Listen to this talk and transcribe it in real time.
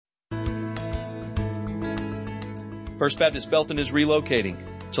First Baptist Belton is relocating.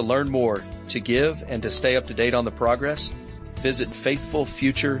 To learn more, to give, and to stay up to date on the progress, visit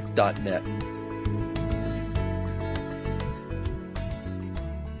faithfulfuture.net.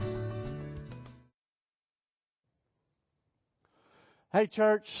 Hey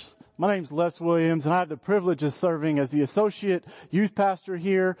church, my name's Les Williams and I have the privilege of serving as the associate youth pastor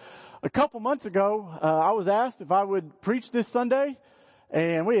here. A couple months ago, I was asked if I would preach this Sunday,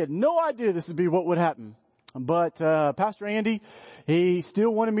 and we had no idea this would be what would happen. But Pastor Andy, he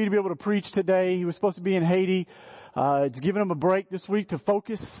still wanted me to be able to preach today. He was supposed to be in Haiti. It's given him a break this week to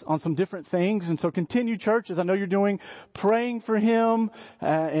focus on some different things. And so continue, church, as I know you're doing, praying for him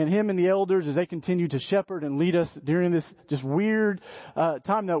and the elders as they continue to shepherd and lead us during this just weird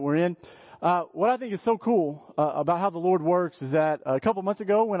time that we're in. What I think is so cool about how the Lord works is that a couple months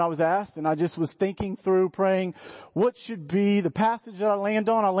ago when I was asked and I just was thinking through praying what should be the passage that I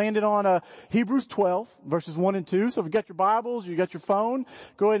landed on Hebrews 12 verses 1 and 2. So if you got your Bibles, you got your phone,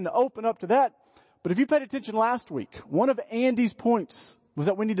 go ahead and open up to that. But if you paid attention last week, one of Andy's points was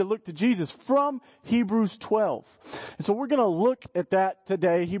that we need to look to Jesus from Hebrews 12. And so we're going to look at that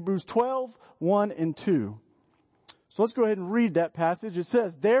today, Hebrews 12, 1 and 2. So let's go ahead and read that passage. It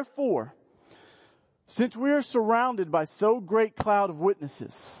says, "Therefore, since we are surrounded by so great cloud of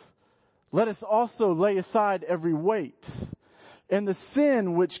witnesses, let us also lay aside every weight and the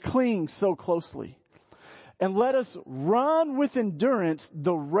sin which clings so closely. And let us run with endurance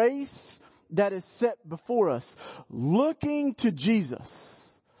the race that is set before us, looking to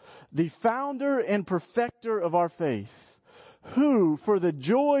Jesus, the founder and perfecter of our faith, who for the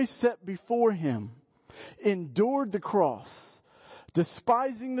joy set before him endured the cross,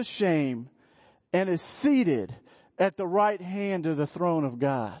 despising the shame, and is seated at the right hand of the throne of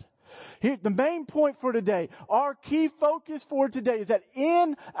God." Here, the main point for today, our key focus for today is that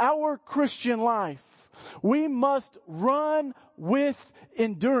in our Christian life, we must run with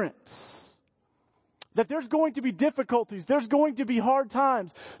endurance. That there's going to be difficulties. There's going to be hard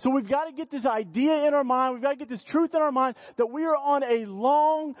times. So we've got to get this idea in our mind. We've got to get this truth in our mind that we are on a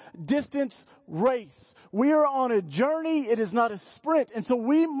long distance race. We are on a journey. It is not a sprint. And so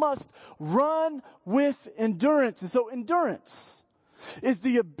we must run with endurance. And so endurance is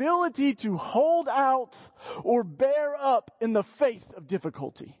the ability to hold out or bear up in the face of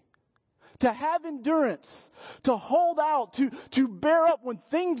difficulty. To have endurance, to hold out, to bear up when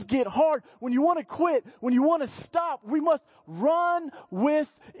things get hard, when you want to quit, when you want to stop. We must run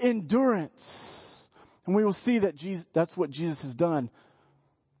with endurance. And we will see that that's what Jesus has done.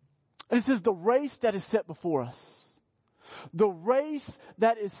 And it says the race that is set before us. The race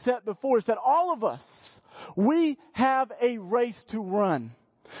that is set before us, that all of us, we have a race to run.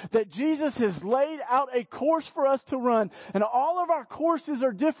 That Jesus has laid out a course for us to run, and all of our courses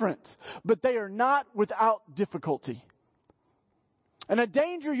are different, but they are not without difficulty. And a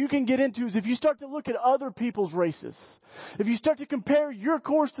danger you can get into is if you start to look at other people's races. If you start to compare your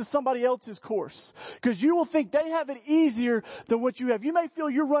course to somebody else's course, because you will think they have it easier than what you have. You may feel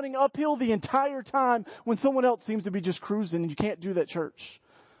you're running uphill the entire time when someone else seems to be just cruising, and you can't do that, church.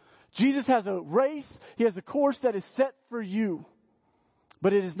 Jesus has a race. He has a course that is set for you.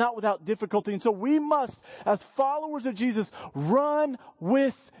 But it is not without difficulty. And so we must, as followers of Jesus, run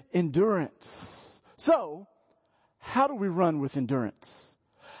with endurance. So, how do we run with endurance?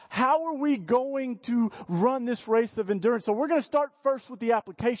 How are we going to run this race of endurance? So we're going to start first with the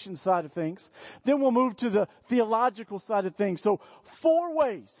application side of things. Then we'll move to the theological side of things. So 4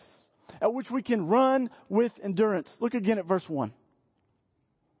 ways at which we can run with endurance. Look again at verse 1.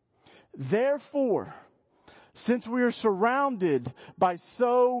 "Therefore, since we are surrounded by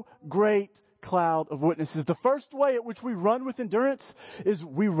so great cloud of witnesses." The first way at which we run with endurance is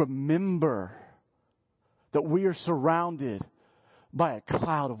we remember that we are surrounded by a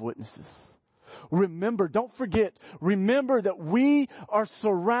cloud of witnesses. Remember, don't forget, remember that we are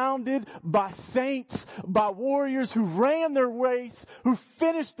surrounded by saints, by warriors who ran their race, who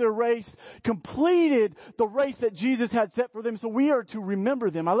finished their race, completed the race that Jesus had set for them. So we are to remember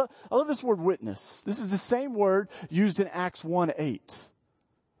them. I love this word witness. This is the same word used in Acts 1:8.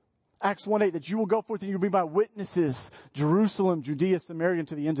 Acts 1:8, that you will go forth and you'll be my witnesses, Jerusalem, Judea, Samaria, and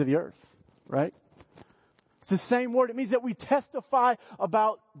to the ends of the earth. Right? It's the same word. It means that we testify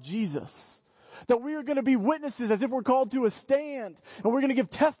about Jesus. That we are going to be witnesses as if we're called to a stand. And we're going to give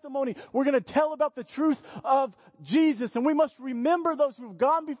testimony. We're going to tell about the truth of Jesus. And we must remember those who have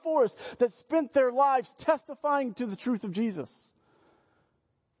gone before us that spent their lives testifying to the truth of Jesus.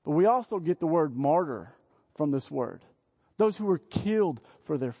 But we also get the word martyr from this word. Those who were killed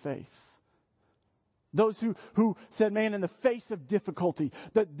for their faith. Those who said, man, in the face of difficulty,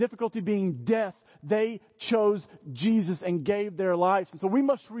 the difficulty being death, they chose Jesus and gave their lives. And so we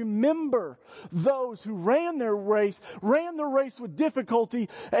must remember those who ran their race with difficulty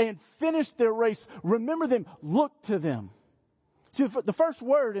and finished their race. Remember them, look to them. See, the first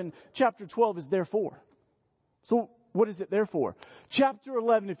word in chapter 12 is therefore. So what is it there for? Chapter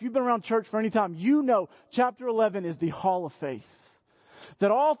 11, if you've been around church for any time, you know chapter 11 is the hall of faith.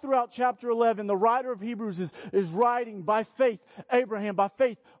 That all throughout chapter 11, the writer of Hebrews is writing by faith Abraham, by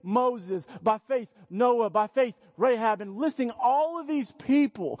faith Moses, by faith Noah, by faith Rahab, and listing all of these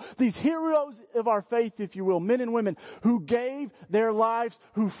people, these heroes of our faith, if you will, men and women who gave their lives,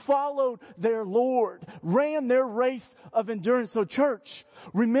 who followed their Lord, ran their race of endurance. So church,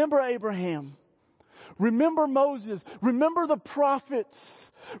 remember Abraham. Remember Moses. Remember the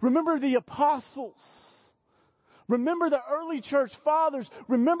prophets. Remember the apostles. Remember the early church fathers.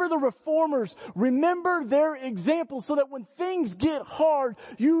 Remember the reformers. Remember their examples so that when things get hard,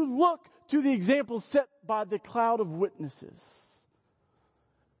 you look to the example set by the cloud of witnesses.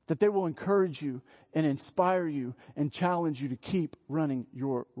 That they will encourage you and inspire you and challenge you to keep running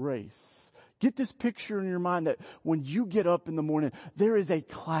your race. Get this picture in your mind that when you get up in the morning, there is a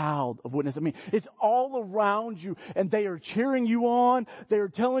cloud of witness. I mean, it's all around you and they are cheering you on. They are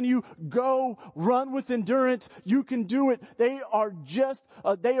telling you, go run with endurance. You can do it. They are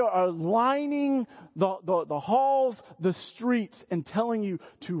lining the halls, the streets and telling you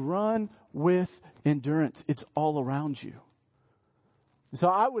to run with endurance. It's all around you. So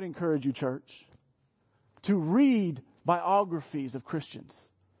I would encourage you, church, to read biographies of Christians.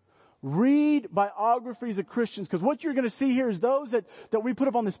 Read biographies of Christians, because what you're going to see here is those that we put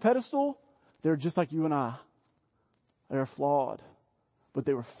up on this pedestal, they're just like you and I. They're flawed, but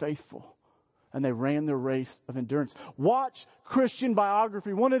they were faithful and they ran their race of endurance. Watch Christian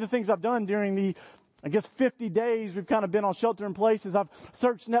biography. One of the things I've done during the 50 days we've kind of been on shelter in place is I've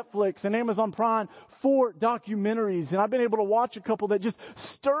searched Netflix and Amazon Prime for documentaries, and I've been able to watch a couple that just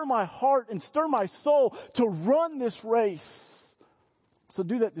stir my heart and stir my soul to run this race. So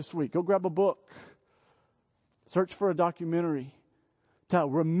do that this week. Go grab a book. Search for a documentary. To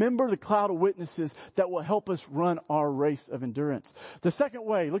remember the cloud of witnesses that will help us run our race of endurance. The second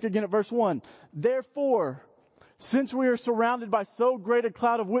way, look again at verse 1. Therefore, since we are surrounded by so great a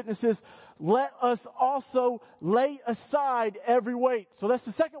cloud of witnesses, let us also lay aside every weight. So that's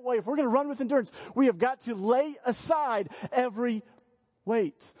the second way. If we're going to run with endurance, we have got to lay aside every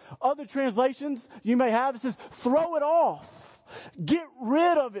weight. Other translations you may have, it says, throw it off. Get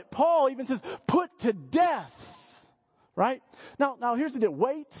rid of it. Paul even says, put to death. Right? Now here's the deal.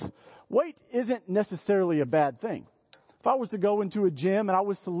 Weight isn't necessarily a bad thing. If I was to go into a gym and I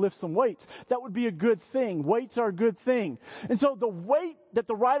was to lift some weights, that would be a good thing. Weights are a good thing. And so the weight that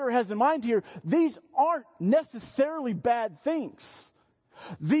the writer has in mind here, these aren't necessarily bad things.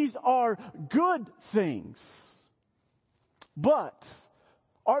 These are good things. But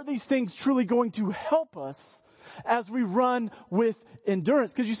are these things truly going to help us as we run with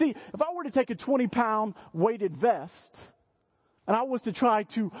endurance? Because you see, if I were to take a 20-pound weighted vest and I was to try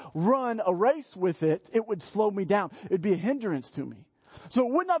to run a race with it, it would slow me down. It'd be a hindrance to me. So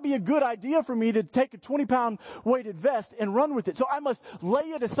it would not be a good idea for me to take a 20-pound weighted vest and run with it. So I must lay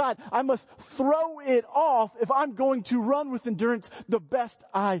it aside. I must throw it off if I'm going to run with endurance the best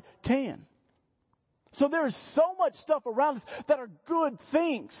I can. So there is so much stuff around us that are good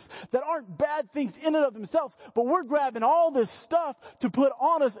things, that aren't bad things in and of themselves, but we're grabbing all this stuff to put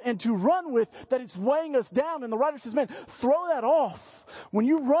on us and to run with, that it's weighing us down. And the writer says, man, throw that off. When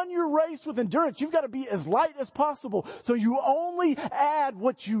you run your race with endurance, you've got to be as light as possible. So you only add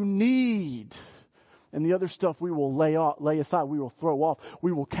what you need. And the other stuff we will lay aside, we will throw off,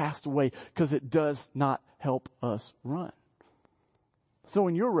 we will cast away, because it does not help us run. So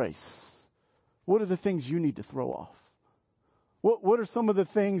in your race, what are the things you need to throw off? What are some of the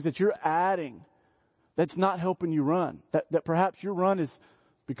things that you're adding that's not helping you run? That perhaps your run has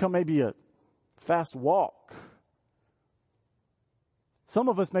become maybe a fast walk. Some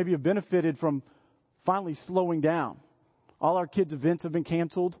of us maybe have benefited from finally slowing down. All our kids' events have been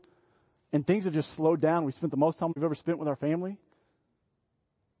canceled and things have just slowed down. We spent the most time we've ever spent with our family.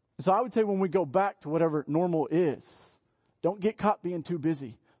 So I would say when we go back to whatever normal is, don't get caught being too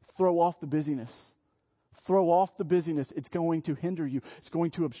busy. Throw off the busyness. Throw off the busyness. It's going to hinder you. It's going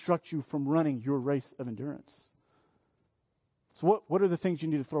to obstruct you from running your race of endurance. So what are the things you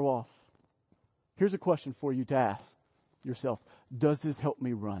need to throw off? Here's a question for you to ask yourself. Does this help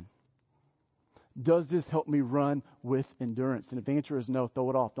me run? Does this help me run with endurance? And if the answer is no, throw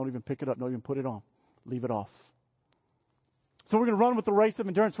it off. Don't even pick it up. Don't even put it on. Leave it off. So we're going to run with the race of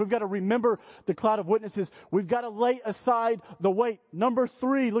endurance. We've got to remember the cloud of witnesses. We've got to lay aside the weight. Number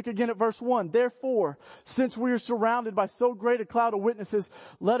 3, look again at verse 1. Therefore, since we are surrounded by so great a cloud of witnesses,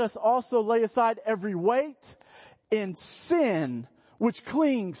 let us also lay aside every weight and sin which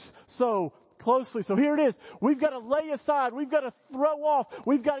clings so closely. So here it is. We've got to lay aside. We've got to throw off.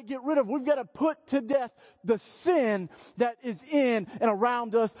 We've got to get rid of. We've got to put to death the sin that is in and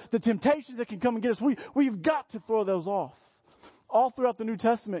around us, the temptations that can come and get us. We've got to throw those off. All throughout the New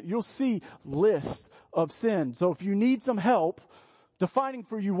Testament, you'll see lists of sin. So if you need some help defining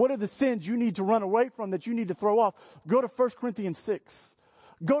for you what are the sins you need to run away from, that you need to throw off, go to 1 Corinthians 6.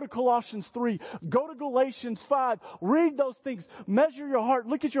 Go to Colossians 3. Go to Galatians 5. Read those things. Measure your heart.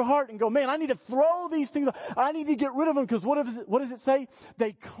 Look at your heart and go, man, I need to throw these things. I need to get rid of them, because what does it say?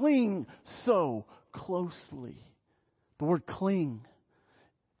 They cling so closely. The word cling,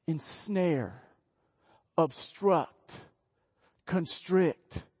 ensnare, obstruct,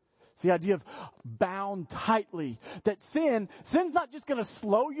 constrict. It's the idea of bound tightly. That sin's not just going to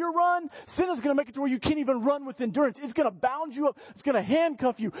slow your run. Sin is going to make it to where you can't even run with endurance. It's going to bound you up. It's going to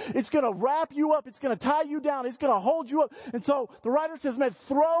handcuff you. It's going to wrap you up. It's going to tie you down. It's going to hold you up. And so the writer says, man,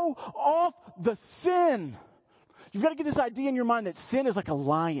 throw off the sin. You've got to get this idea in your mind that sin is like a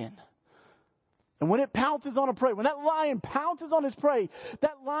lion. And when it pounces on a prey, when that lion pounces on his prey,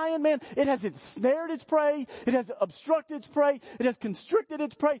 that lion, man, it has ensnared its prey, it has obstructed its prey, it has constricted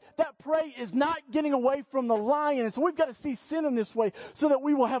its prey. That prey is not getting away from the lion. And so we've got to see sin in this way so that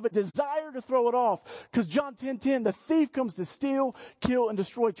we will have a desire to throw it off. Because John 10:10, the thief comes to steal, kill, and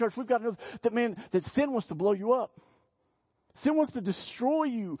destroy. Church, we've got to know that, man, that sin wants to blow you up. Sin wants to destroy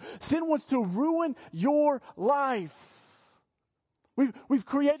you. Sin wants to ruin your life. We've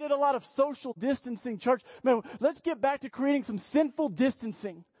created a lot of social distancing, church. Man, let's get back to creating some sinful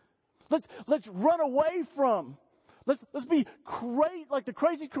distancing. Let's run away from. Let's be like the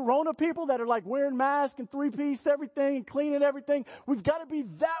crazy corona people that are like wearing masks and 3-piece everything and cleaning everything. We've got to be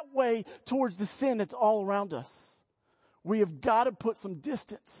that way towards the sin that's all around us. We have got to put some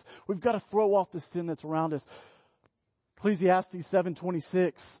distance. We've got to throw off the sin that's around us. Ecclesiastes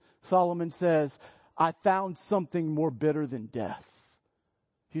 7:26, Solomon says, I found something more bitter than death.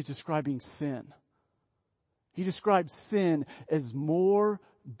 He's describing sin. He describes sin as more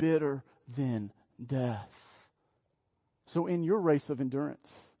bitter than death. So in your race of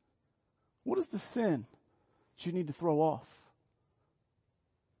endurance, what is the sin that you need to throw off?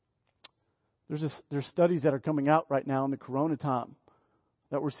 There's studies that are coming out right now in the corona time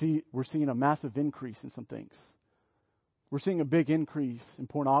that we're seeing a massive increase in some things. We're seeing a big increase in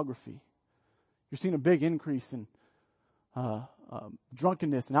pornography. You're seeing a big increase in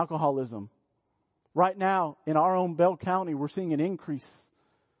drunkenness and alcoholism. Right now, in our own Bell County, we're seeing an increase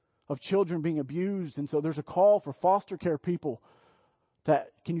of children being abused. And so there's a call for foster care people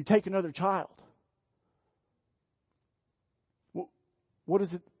can you take another child? What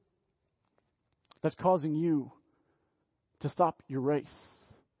is it that's causing you to stop your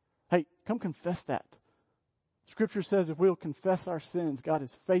race? Hey, come confess that. Scripture says if we'll confess our sins, God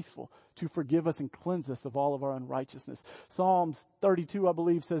is faithful to forgive us and cleanse us of all of our unrighteousness. Psalms 32, I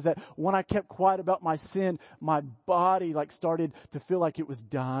believe, says that when I kept quiet about my sin, my body started to feel like it was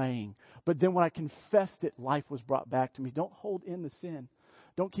dying. But then when I confessed it, life was brought back to me. Don't hold in the sin.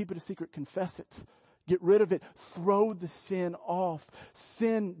 Don't keep it a secret. Confess it. Get rid of it. Throw the sin off.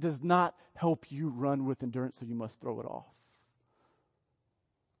 Sin does not help you run with endurance, so you must throw it off.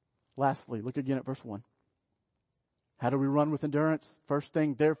 Lastly, look again at verse 1. How do we run with endurance? First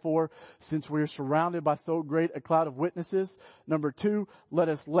thing, therefore, since we are surrounded by so great a cloud of witnesses. Number 2, let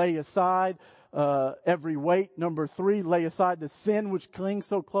us lay aside every weight. Number 3, lay aside the sin which clings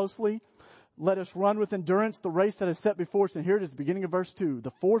so closely. Let us run with endurance the race that is set before us. And here it is, the beginning of verse 2.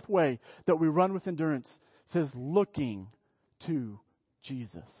 The fourth way that we run with endurance says, looking to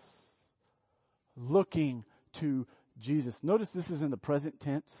Jesus. Looking to Jesus. Notice this is in the present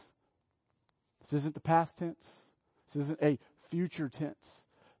tense. This isn't the past tense. This isn't a future tense.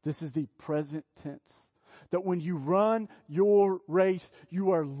 This is the present tense. That when you run your race,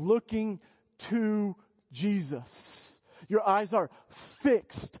 you are looking to Jesus. Your eyes are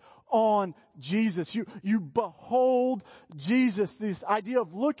fixed on Jesus. You behold Jesus. This idea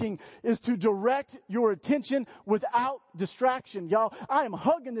of looking is to direct your attention without distraction. Y'all, I am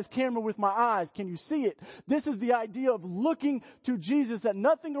hugging this camera with my eyes. Can you see it? This is the idea of looking to Jesus, that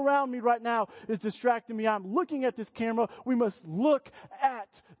nothing around me right now is distracting me. I'm looking at this camera. We must look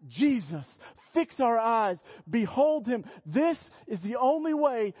at Jesus. Fix our eyes. Behold Him. This is the only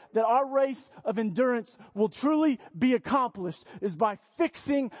way that our race of endurance will truly be accomplished, is by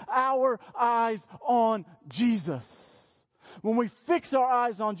fixing our eyes on Jesus. When we fix our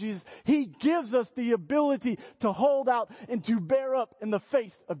eyes on Jesus, He gives us the ability to hold out and to bear up in the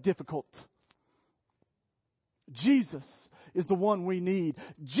face of difficulty. Jesus is the one we need.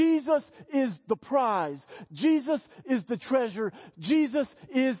 Jesus is the prize. Jesus is the treasure. Jesus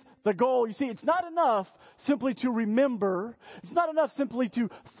is the goal. You see, it's not enough simply to remember. It's not enough simply to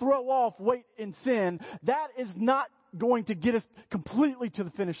throw off weight and sin. That is not going to get us completely to the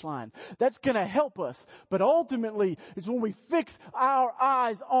finish line. That's going to help us. But ultimately, it's when we fix our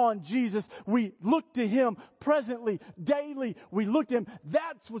eyes on Jesus, we look to Him presently, daily, we look to Him.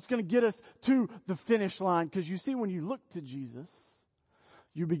 That's what's going to get us to the finish line. Because you see, when you look to Jesus,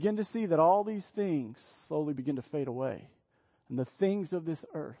 you begin to see that all these things slowly begin to fade away. And the things of this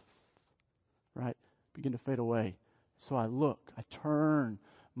earth, right, begin to fade away. So I turn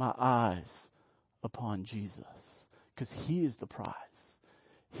my eyes upon Jesus. Because He is the prize.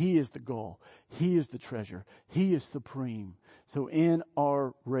 He is the goal. He is the treasure. He is supreme. So in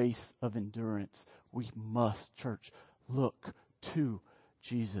our race of endurance, we must, church, look to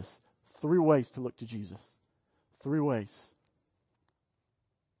Jesus. 3 ways to look to Jesus. 3 ways.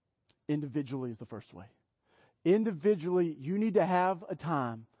 Individually is the first way. Individually, you need to have a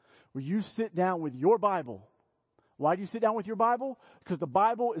time where you sit down with your Bible. Why do you sit down with your Bible? Because the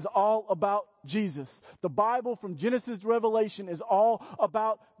Bible is all about Jesus. The Bible from Genesis to Revelation is all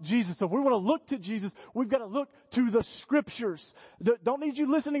about Jesus. So if we want to look to Jesus, we've got to look to the Scriptures. Don't need you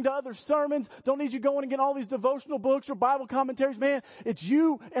listening to other sermons. Don't need you going and getting all these devotional books or Bible commentaries. Man, it's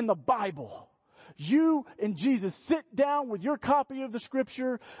you and the Bible. You and Jesus. Sit down with your copy of the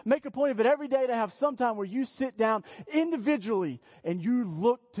Scripture. Make a point of it every day to have some time where you sit down individually and you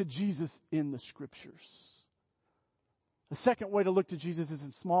look to Jesus in the Scriptures. The second way to look to Jesus is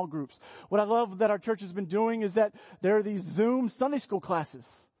in small groups. What I love that our church has been doing is that there are these Zoom Sunday school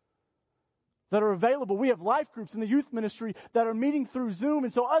classes that are available. We have life groups in the youth ministry that are meeting through Zoom.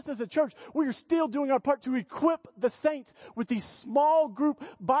 And so us as a church, we are still doing our part to equip the saints with these small group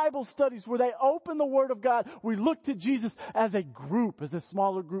Bible studies where they open the Word of God. We look to Jesus as a group, as a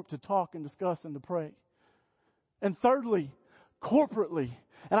smaller group to talk and discuss and to pray. And thirdly, corporately.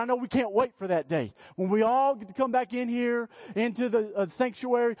 And I know we can't wait for that day when we all get to come back in here into the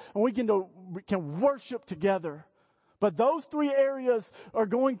sanctuary and we can worship together. But those 3 areas are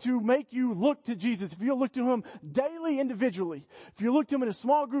going to make you look to Jesus. If you look to Him daily, individually, if you look to Him in a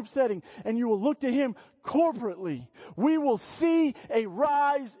small group setting, and you will look to Him corporately, we will see a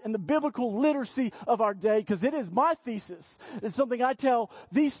rise in the biblical literacy of our day. Because it is my thesis. It's something I tell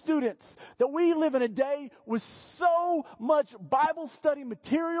these students, that we live in a day with so much Bible study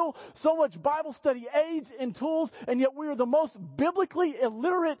material, so much Bible study aids and tools, and yet we are the most biblically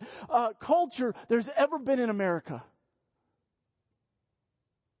illiterate culture there's ever been in America.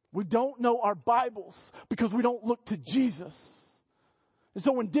 We don't know our Bibles because we don't look to Jesus. And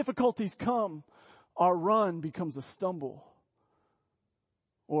so when difficulties come, our run becomes a stumble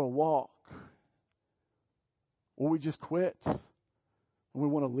or a walk. Or we just quit and we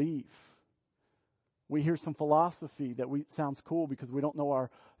want to leave. We hear some philosophy that sounds cool because we don't know our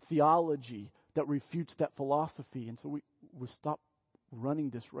theology that refutes that philosophy. And so we stop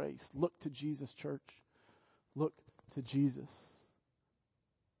running this race. Look to Jesus, church. Look to Jesus.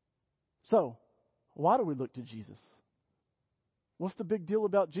 So, why do we look to Jesus? What's the big deal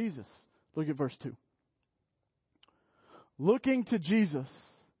about Jesus? Look at verse 2. Looking to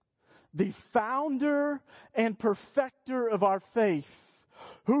Jesus, the founder and perfecter of our faith,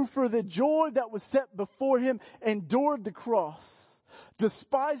 who for the joy that was set before Him endured the cross,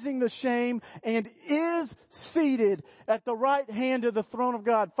 despising the shame, and is seated at the right hand of the throne of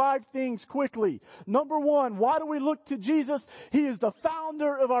God. 5 things quickly. Number 1, why do we look to Jesus? He is the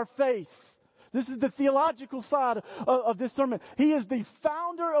founder of our faith. This is the theological side of this sermon. He is the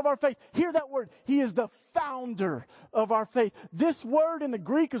founder of our faith. Hear that word. He is the founder of our faith. This word in the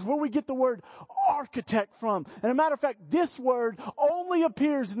Greek is where we get the word architect from. And as a matter of fact, this word only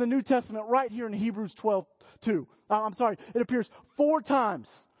appears in the New Testament right here in Hebrews 12:2. It appears 4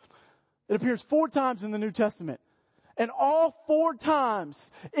 times. It appears 4 times in the New Testament. And all 4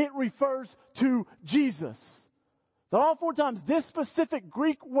 times it refers to Jesus. So all 4 times this specific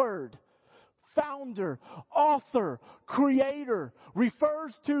Greek word, founder, author, creator,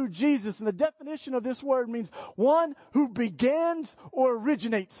 refers to Jesus. And the definition of this word means one who begins or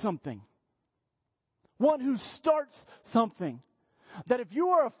originates something. One who starts something. That if you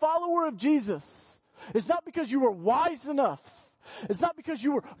are a follower of Jesus, it's not because you were wise enough It's not because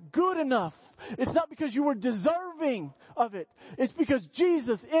you were good enough. It's not because you were deserving of it. It's because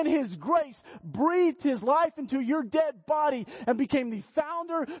Jesus, in His grace, breathed His life into your dead body and became the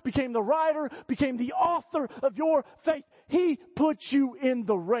founder, became the writer, became the author of your faith. He put you in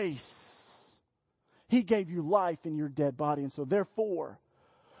the race. He gave you life in your dead body. And so therefore,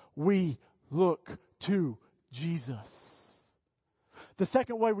 we look to Jesus. The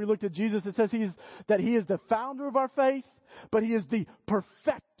second way we looked at Jesus, it says that He is the founder of our faith, but He is the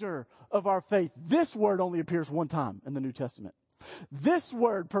perfecter of our faith. This word only appears one time in the New Testament. This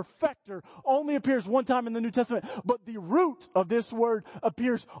word, perfecter, only appears one time in the New Testament, but the root of this word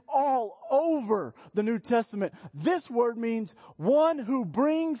appears all over the New Testament. This word means one who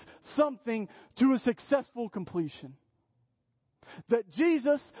brings something to a successful completion. That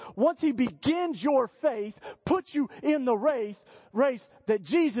Jesus, once He begins your faith, puts you in the race, that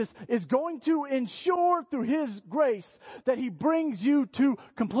Jesus is going to ensure through His grace that He brings you to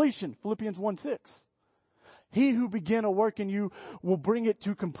completion. Philippians 1:6. He who began a work in you will bring it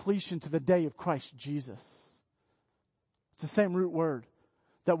to completion to the day of Christ Jesus. It's the same root word.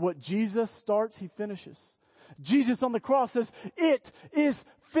 That what Jesus starts, He finishes. Jesus on the cross says, it is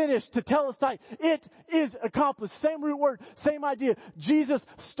finished. Tetelestai, it is accomplished. Same root word, same idea. Jesus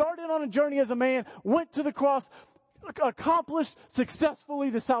started on a journey as a man, went to the cross, accomplished successfully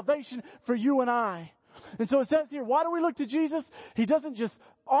the salvation for you and I. And so it says here, why do we look to Jesus? He doesn't just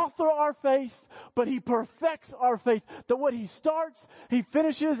author our faith, but He perfects our faith. That what He starts, He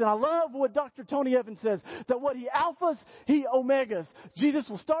finishes. And I love what Dr. Tony Evans says, that what He alphas, He omegas. Jesus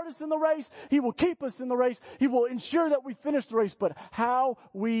will start us in the race. He will keep us in the race. He will ensure that we finish the race. But how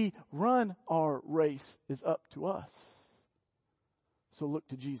we run our race is up to us. So look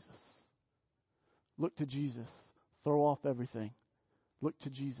to Jesus. Look to Jesus. Throw off everything. Look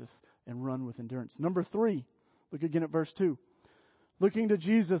to Jesus and run with endurance. Number 3, look again at verse 2. Looking to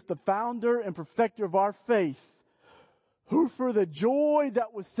Jesus, the founder and perfecter of our faith, who for the joy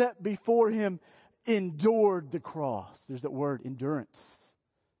that was set before Him endured the cross. There's that word, endurance.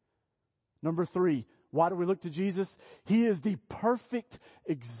 Number 3, why do we look to Jesus? He is the perfect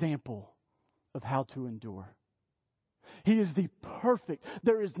example of how to endure. He is the perfect.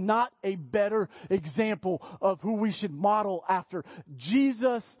 There is not a better example of who we should model after.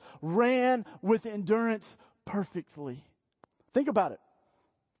 Jesus ran with endurance perfectly. Think about it.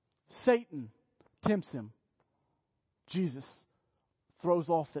 Satan tempts Him. Jesus throws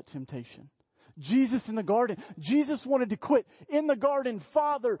off that temptation. Jesus in the garden. Jesus wanted to quit. In the garden,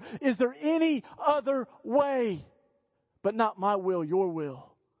 Father, is there any other way? But not my will, your will.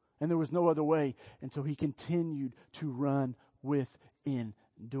 And there was no other way until He continued to run with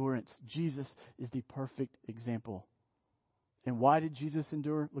endurance. Jesus is the perfect example. And why did Jesus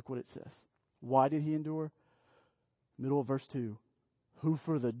endure? Look what it says. Why did He endure? Middle of verse 2. Who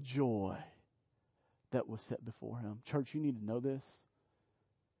for the joy that was set before Him. Church, you need to know this.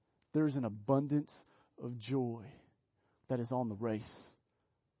 There is an abundance of joy that is on the race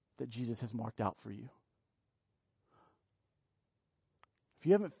that Jesus has marked out for you. If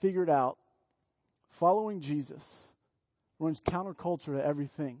you haven't figured out, following Jesus runs counterculture to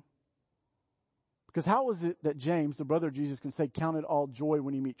everything. Because how is it that James, the brother of Jesus, can say, count it all joy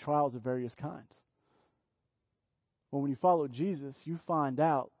when you meet trials of various kinds? Well, when you follow Jesus, you find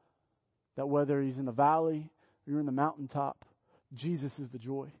out that whether He's in the valley or you're in the mountaintop, Jesus is the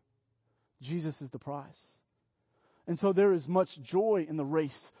joy. Jesus is the prize. And so there is much joy in the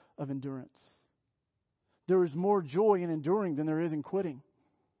race of endurance. There is more joy in enduring than there is in quitting.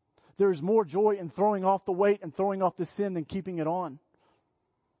 There is more joy in throwing off the weight and throwing off the sin than keeping it on.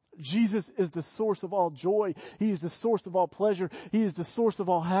 Jesus is the source of all joy. He is the source of all pleasure. He is the source of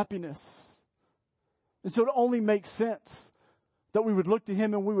all happiness. And so it only makes sense that we would look to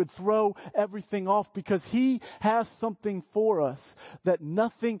Him and we would throw everything off because He has something for us that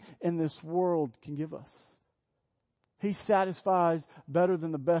nothing in this world can give us. He satisfies better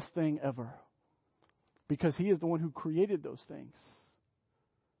than the best thing ever because He is the one who created those things.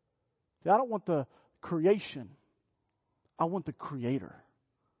 See, I don't want the creation. I want the Creator.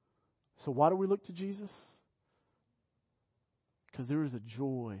 So why do we look to Jesus? Because there is a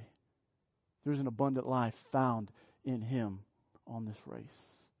joy. There's an abundant life found in Him on this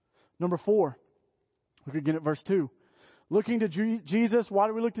race. Number 4, look again at verse 2. Looking to Jesus. Why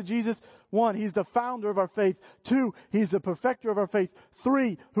do we look to Jesus? 1, He's the founder of our faith. 2, He's the perfecter of our faith.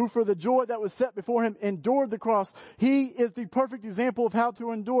 3, who for the joy that was set before Him endured the cross. He is the perfect example of how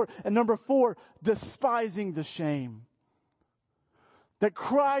to endure. And number 4, despising the shame. that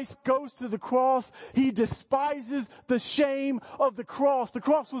Christ goes to the cross. He despises the shame of the cross. The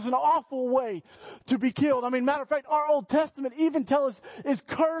cross was an awful way to be killed. I mean, matter of fact, our Old Testament even tells us is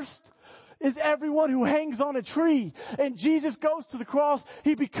cursed is everyone who hangs on a tree. And Jesus goes to the cross.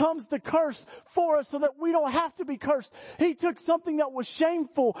 He becomes the curse for us so that we don't have to be cursed. He took something that was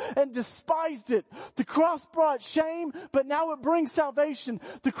shameful and despised it. The cross brought shame, but now it brings salvation.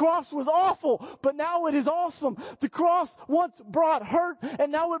 The cross was awful, but now it is awesome. The cross once brought hurt,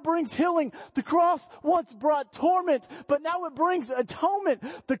 and now it brings healing. The cross once brought torment, but now it brings atonement.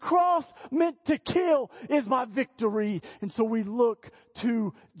 The cross meant to kill is my victory. And so we look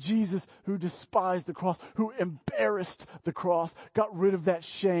to Jesus, who despised the cross, who embarrassed the cross, got rid of that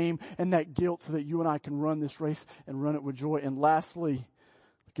shame and that guilt so that you and I can run this race and run it with joy. And lastly,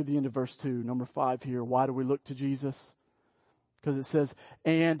 look at the end of verse 2, number 5 here. Why do we look to Jesus? Because it says,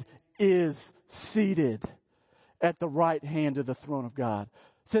 and is seated at the right hand of the throne of God.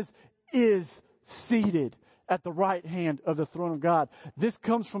 It says, is seated at the right hand of the throne of God. This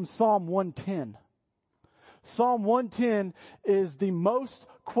comes from Psalm 110. Psalm 110 is the most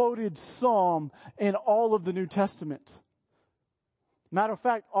quoted psalm in all of the New Testament. Matter of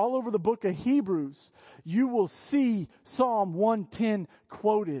fact, all over the book of Hebrews, you will see Psalm 110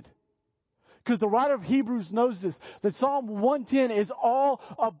 quoted. Because the writer of Hebrews knows this, that Psalm 110 is all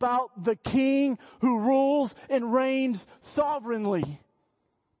about the King who rules and reigns sovereignly,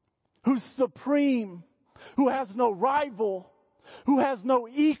 who's supreme, who has no rival, who has no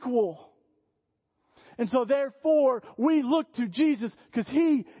equal. And so therefore, we look to Jesus because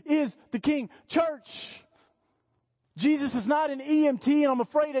He is the King. Church, Jesus is not an EMT, and I'm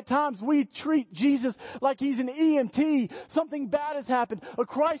afraid at times we treat Jesus like He's an EMT. Something bad has happened. A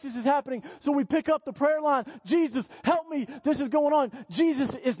crisis is happening. So we pick up the prayer line. Jesus, help me. This is going on.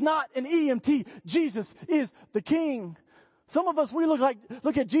 Jesus is not an EMT. Jesus is the King. Some of us, we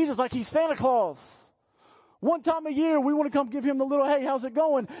look at Jesus like He's Santa Claus. One time a year, we want to come give Him the little, hey, how's it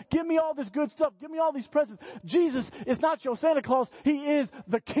going? Give me all this good stuff. Give me all these presents. Jesus is not your Santa Claus. He is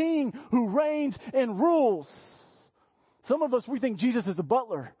the King who reigns and rules. Some of us, we think Jesus is a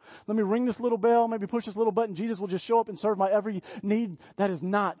butler. Let me ring this little bell, maybe push this little button. Jesus will just show up and serve my every need. That is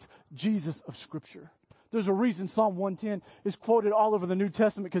not Jesus of Scripture. There's a reason Psalm 110 is quoted all over the New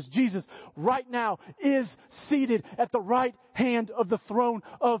Testament, because Jesus right now is seated at the right hand of the throne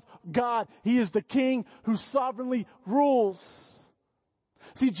of God. He is the King who sovereignly rules.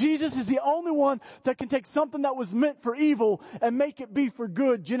 See, Jesus is the only one that can take something that was meant for evil and make it be for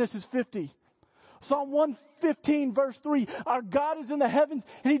good. Genesis 50. Psalm 115 verse 3, our God is in the heavens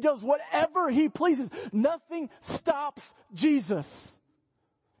and He does whatever He pleases. Nothing stops Jesus.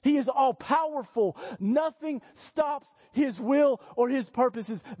 He is all powerful. Nothing stops His will or His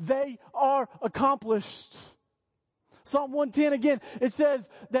purposes. They are accomplished. Psalm 110 again, it says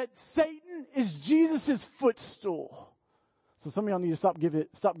that Satan is Jesus' footstool. So some of y'all need to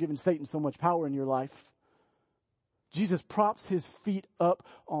stop giving Satan so much power in your life. Jesus props His feet up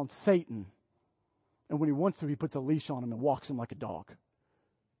on Satan. And when He wants to, He puts a leash on him and walks him like a dog.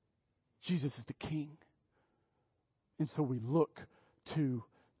 Jesus is the King. And so we look to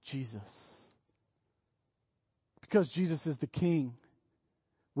Jesus. Because Jesus is the King,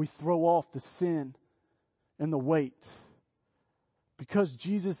 we throw off the sin and the weight. Because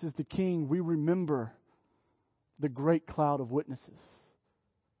Jesus is the King, we remember the great cloud of witnesses.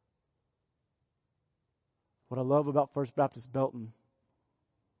 What I love about First Baptist Belton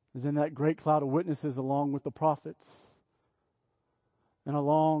is in that great cloud of witnesses, along with the prophets and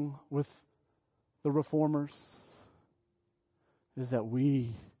along with the reformers, is that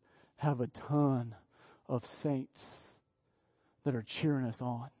we have a ton of saints that are cheering us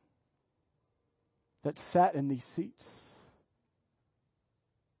on, that sat in these seats,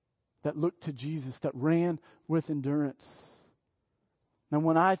 that looked to Jesus, that ran with endurance. And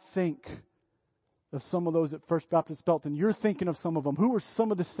when I think of some of those at First Baptist Belton, you're thinking of some of them. Who are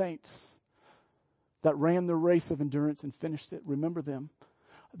some of the saints that ran the race of endurance and finished it? Remember them.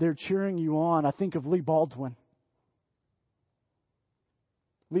 They're cheering you on. I think of Lee Baldwin.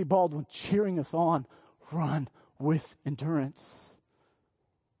 Lee Baldwin cheering us on. Run with endurance.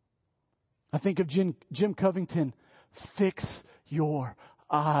 I think of Jim Covington. Fix your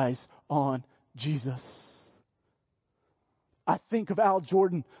eyes on Jesus. I think of Al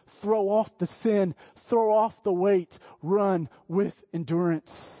Jordan. Throw off the sin. Throw off the weight. Run with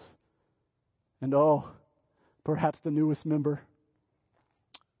endurance. And perhaps the newest member,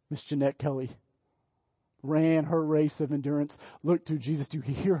 Miss Jeanette Kelly, ran her race of endurance. Look to Jesus. Do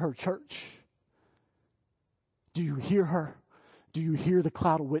you hear her, church? Do you hear her? Do you hear the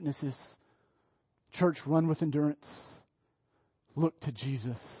cloud of witnesses? Church, run with endurance. Look to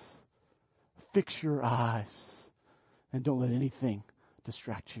Jesus. Fix your eyes and don't let anything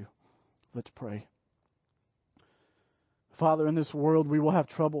distract you. Let's pray. Father, in this world we will have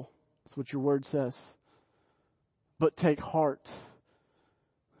trouble. That's what your word says. But take heart.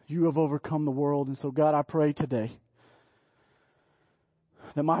 You have overcome the world. And so God, I pray today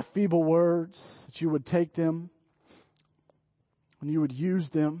that my feeble words, that you would take them and you would use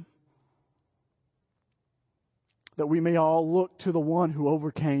them, that we may all look to the one who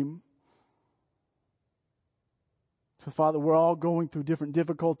overcame. So Father, we're all going through different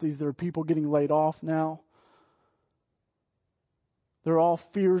difficulties. There are people getting laid off now. There are all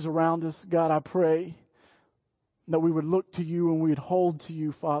fears around us. God, I pray that we would look to you and we would hold to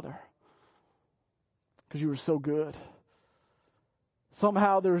you, Father, because you are so good.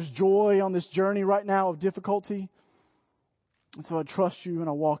 Somehow there's joy on this journey right now of difficulty. And so I trust you and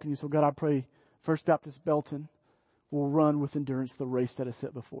I walk in you. So God, I pray First Baptist Belton will run with endurance the race that is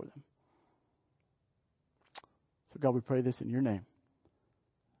set before them. So God, we pray this in your name.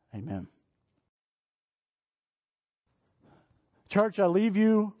 Amen. Church, I leave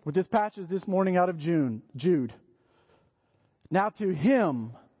you with this passage this morning out of Jude. Now to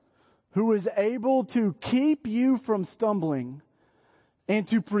him who is able to keep you from stumbling and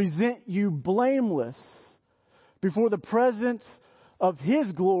to present you blameless before the presence of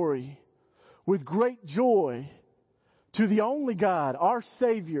his glory with great joy, to the only God, our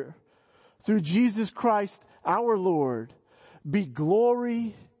Savior, through Jesus Christ our Lord, be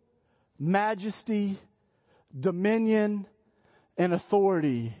glory, majesty, dominion, and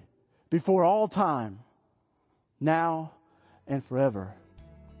authority before all time, now and forever.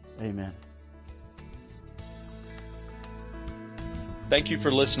 Amen. Thank you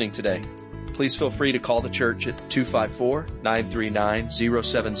for listening today. Please feel free to call the church at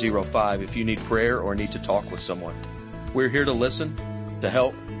 254-939-0705 if you need prayer or need to talk with someone. We're here to listen, to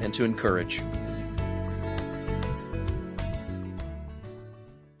help, and to encourage.